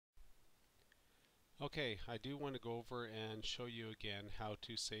Okay, I do want to go over and show you again how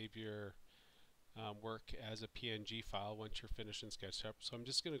to save your work as a PNG file once you're finished in SketchUp. So I'm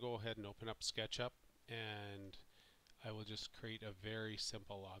just going to go ahead and open up SketchUp, and I will just create a very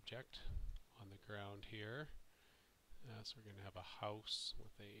simple object on the ground here. So we're going to have a house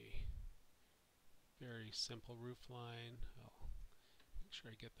with a very simple roof line. I'll make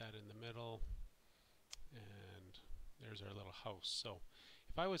sure I get that in the middle, and there's our little house. So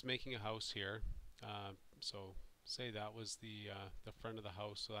if I was making a house here, so say that was the front of the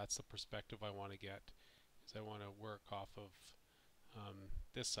house, so that's the perspective I want to get, is I want to work off of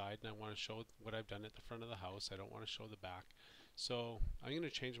this side, and I want to show what I've done at the front of the house. I don't want to show the back. So I'm going to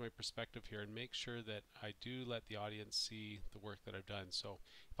change my perspective here and make sure that I do let the audience see the work that I've done. So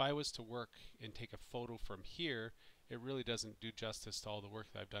if I was to work and take a photo from here, it really doesn't do justice to all the work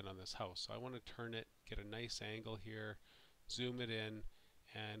that I've done on this house. So I want to turn it, get a nice angle here, zoom it in,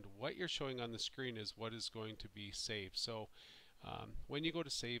 and what you're showing on the screen is what is going to be saved. So when you go to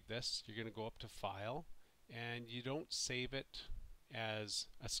save this, you're going to go up to File, and you don't save it as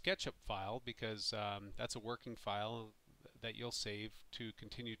a SketchUp file because that's a working file that you'll save to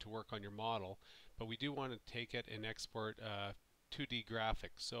continue to work on your model, but we do want to take it and export 2D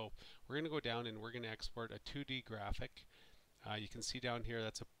graphic. So we're going to go down and we're going to export a 2D graphic. You can see down here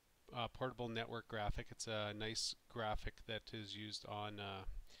that's a portable network graphic. It's a nice graphic that is used on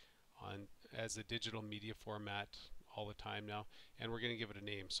as a digital media format all the time now, and we're going to give it a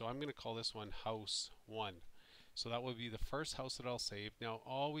name. So I'm going to call this one House 1. So that will be the first house that I'll save. Now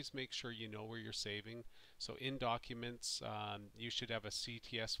always make sure you know where you're saving. So in Documents, you should have a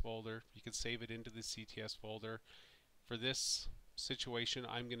CTS folder. You can save it into the CTS folder. For this situation,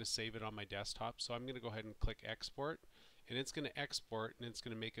 I'm going to save it on my desktop. So I'm going to go ahead and click Export, and it's going to export, and it's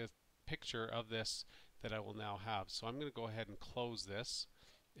going to make a picture of this that I will now have. So I'm going to go ahead and close this,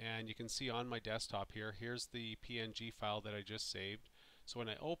 and you can see on my desktop here, here's the PNG file that I just saved. So when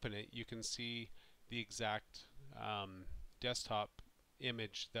I open it, you can see the exact desktop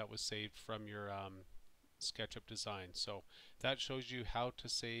image that was saved from your SketchUp design. So that shows you how to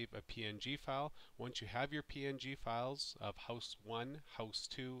save a PNG file. Once you have your PNG files of House 1, House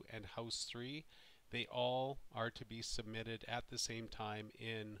 2, and House 3, they all are to be submitted at the same time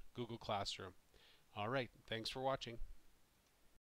in Google Classroom. Alright, thanks for watching.